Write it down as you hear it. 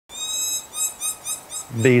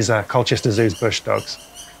These are Colchester Zoo's bush dogs.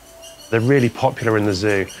 They're really popular in the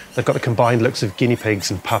zoo. They've got the combined looks of guinea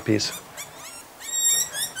pigs and puppies,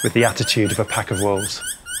 with the attitude of a pack of wolves.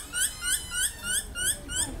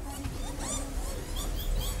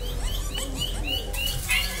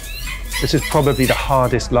 This is probably the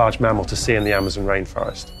hardest large mammal to see in the Amazon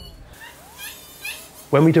rainforest.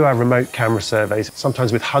 When we do our remote camera surveys,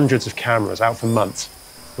 sometimes with hundreds of cameras out for months,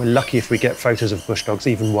 we're lucky if we get photos of bush dogs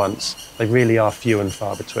even once. They really are few and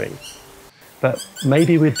far between. But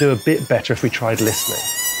maybe we'd do a bit better if we tried listening.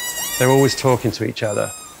 They're always talking to each other,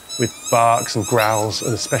 with barks and growls,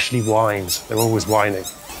 and especially whines. They're always whining.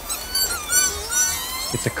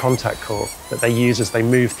 It's a contact call that they use as they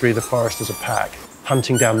move through the forest as a pack,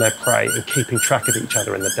 hunting down their prey and keeping track of each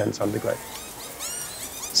other in the dense undergrowth.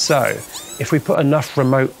 So, if we put enough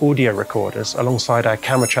remote audio recorders alongside our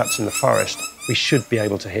camera traps in the forest, we should be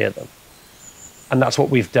able to hear them. And that's what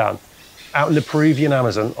we've done, out in the Peruvian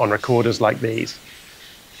Amazon on recorders like these.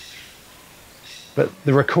 But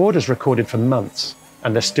the recorders recorded for months,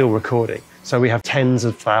 and they're still recording. So we have tens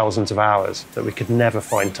of thousands of hours that we could never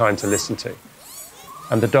find time to listen to.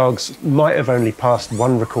 And the dogs might have only passed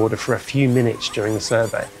one recorder for a few minutes during the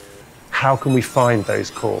survey. How can we find those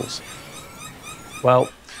calls? Well,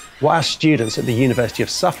 what our students at the University of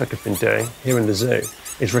Suffolk have been doing here in the zoo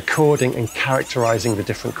is recording and characterising the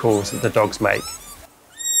different calls that the dogs make.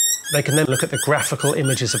 They can then look at the graphical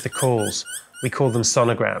images of the calls. We call them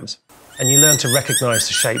sonograms. And you learn to recognise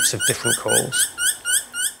the shapes of different calls.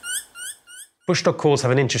 Bush dog calls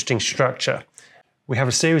have an interesting structure. We have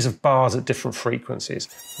a series of bars at different frequencies.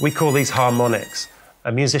 We call these harmonics.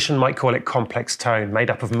 A musician might call it complex tone,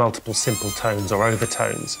 made up of multiple simple tones or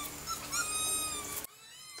overtones.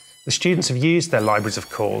 The students have used their libraries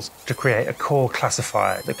of calls to create a call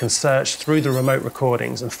classifier that can search through the remote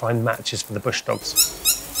recordings and find matches for the bush dogs.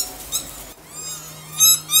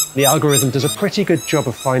 The algorithm does a pretty good job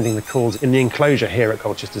of finding the calls in the enclosure here at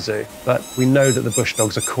Colchester Zoo, but we know that the bush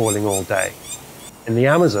dogs are calling all day. In the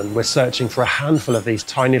Amazon, we're searching for a handful of these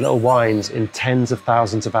tiny little whines in tens of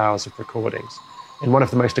thousands of hours of recordings, in one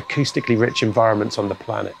of the most acoustically rich environments on the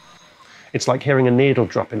planet. It's like hearing a needle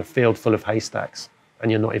drop in a field full of haystacks,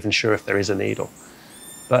 and you're not even sure if there is a needle.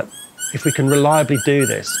 But if we can reliably do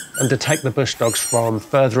this and detect the bush dogs from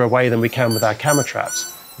further away than we can with our camera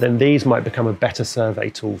traps, then these might become a better survey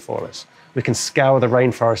tool for us. We can scour the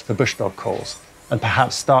rainforest for bush dog calls and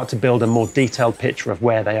perhaps start to build a more detailed picture of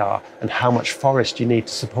where they are and how much forest you need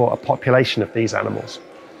to support a population of these animals.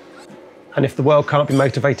 And if the world can't be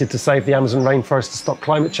motivated to save the Amazon rainforest to stop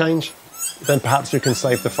climate change, then perhaps we can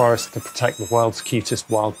save the forest to protect the world's cutest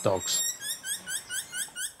wild dogs.